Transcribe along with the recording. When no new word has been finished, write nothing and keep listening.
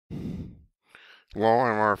Well,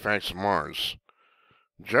 I'm Artifacts of Mars.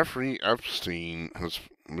 Jeffrey Epstein has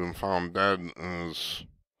been found dead in his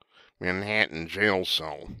Manhattan jail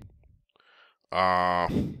cell. Uh,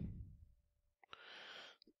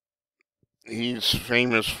 he's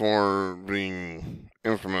famous for being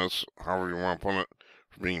infamous, however you want to put it,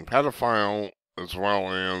 for being pedophile, as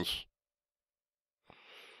well as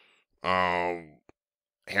uh,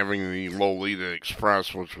 having the Lolita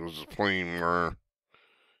Express, which was a plane where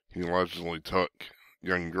he allegedly took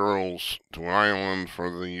young girls to an island for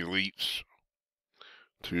the elites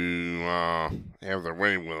to have their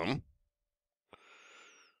way with him.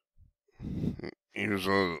 He was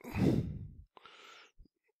a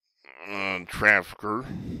trafficker,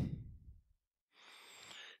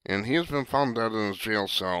 and he has been found dead in his jail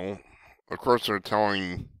cell. Of course, they're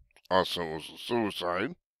telling us it was a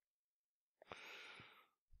suicide.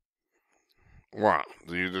 What?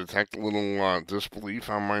 Do you detect a little disbelief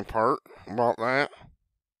on my part about that?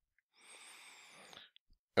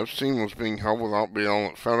 Epstein was being held without bail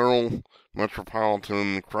at Federal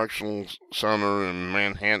Metropolitan Correctional Center in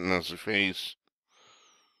Manhattan as he faces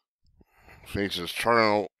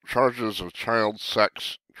charges of child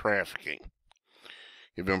sex trafficking.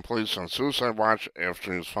 He'd been placed on suicide watch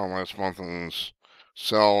after he was found last month in his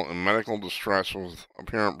cell in medical distress with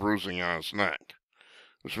apparent bruising on his neck,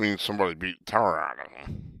 which means somebody beat the tar out of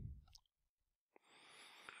him.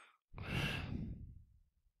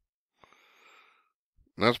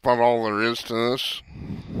 That's about all there is to this.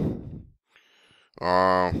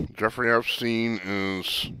 Jeffrey Epstein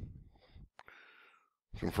is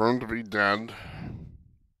confirmed to be dead.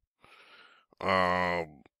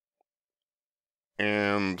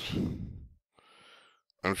 And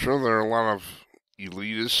I'm sure there are a lot of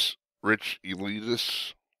elitists, rich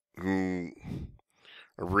elitists, who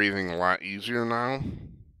are breathing a lot easier now.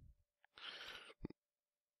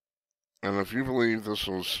 And if you believe this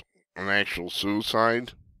was an actual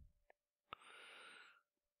suicide,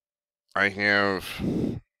 I have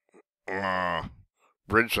a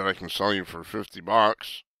bridge that I can sell you for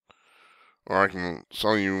 $50, or I can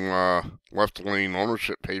sell you left lane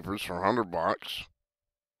ownership papers for $100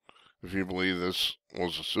 if you believe this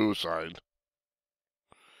was a suicide.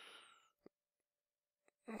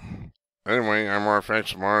 Anyway, I'm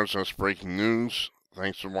Artifacts of Mars. That's breaking news.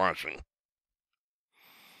 Thanks for watching.